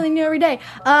 something new every day.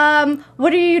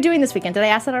 What are you doing this weekend? Did I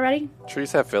ask that already?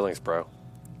 Trees have feelings, bro.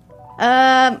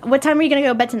 What time are you going to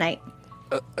go to bed tonight?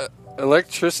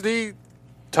 Electricity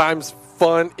times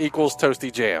fun equals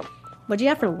toasty jam. What'd you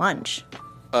have for lunch?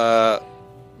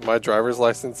 my driver's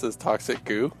license is toxic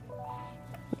goo?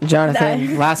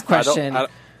 Jonathan, last question.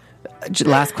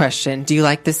 Last question. Do you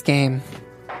like this game?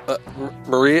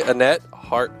 Maria Annette,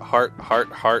 heart.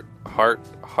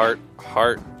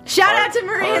 Shout out to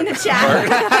Marie in the chat.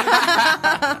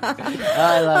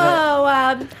 I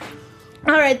love it. Oh, wow.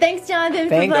 All right, thanks, Jonathan,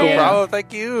 Thank for playing. you. Bravo,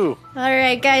 thank you. All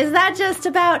right, guys, that just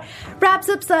about wraps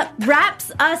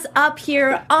us up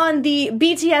here on the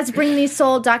BTS Bring Me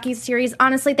Soul docuseries.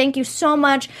 Honestly, thank you so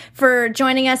much for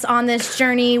joining us on this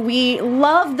journey. We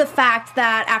love the fact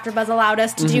that AfterBuzz allowed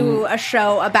us to do a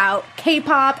show about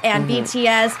K-pop and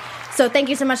BTS. So thank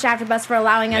you so much to AfterBuzz for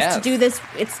allowing us to do this.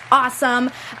 It's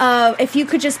awesome. If you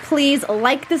could just please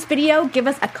like this video, give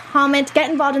us a comment,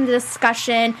 get involved in the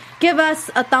discussion, give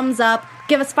us a thumbs up,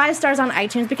 give us 5 stars on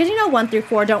iTunes because 1 through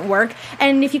 4 don't work.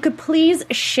 And if you could please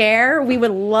share, we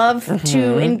would love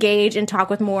to engage and talk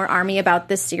with more ARMY about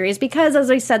this series because, as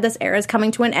I said, this era is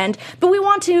coming to an end. But we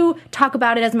want to talk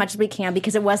about it as much as we can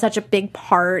because it was such a big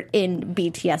part in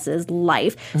BTS's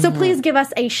life. So please give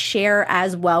us a share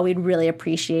as well. We'd really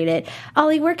appreciate it.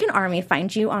 Ollie, where can ARMY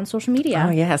find you on social media?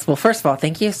 Oh, yes. Well, first of all,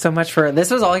 thank you so much for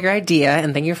this. Was all your idea,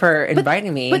 and thank you for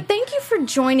inviting me. But thank you for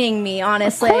joining me,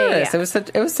 honestly. Of course.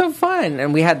 It was so fun.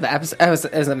 And we had the episode.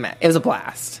 It was a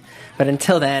blast. But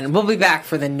until then, we'll be back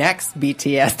for the next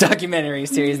BTS documentary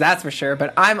series, that's for sure.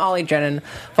 But I'm Ollie Drennan.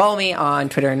 Follow me on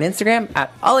Twitter and Instagram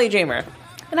at OllieJamer.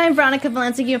 And I'm Veronica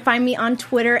Valencia. You can find me on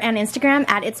Twitter and Instagram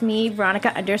at it's me, Veronica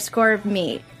 _me.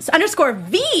 _V.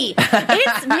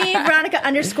 It's me, Veronica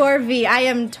 _V. I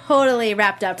am totally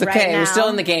wrapped up right now. Okay, we're still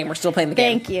in the game. We're still playing the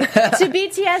game. Thank you. To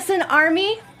BTS and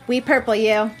ARMY, we purple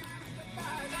you.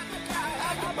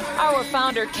 Our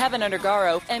founder, Kevin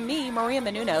Undergaro, and me, Maria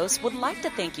Menounos, would like to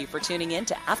thank you for tuning in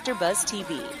to AfterBuzz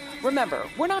TV. Remember,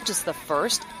 we're not just the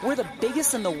first, we're the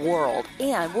biggest in the world,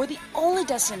 and we're the only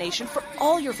destination for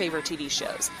all your favorite TV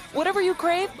shows. Whatever you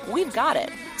crave, we've got it.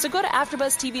 So go to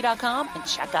AfterBuzzTV.com and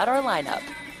check out our lineup.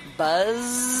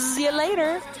 Buzz you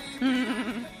later.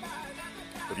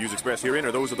 The views expressed herein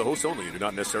are those of the hosts only and do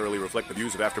not necessarily reflect the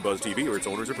views of AfterBuzz TV or its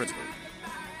owners or principals.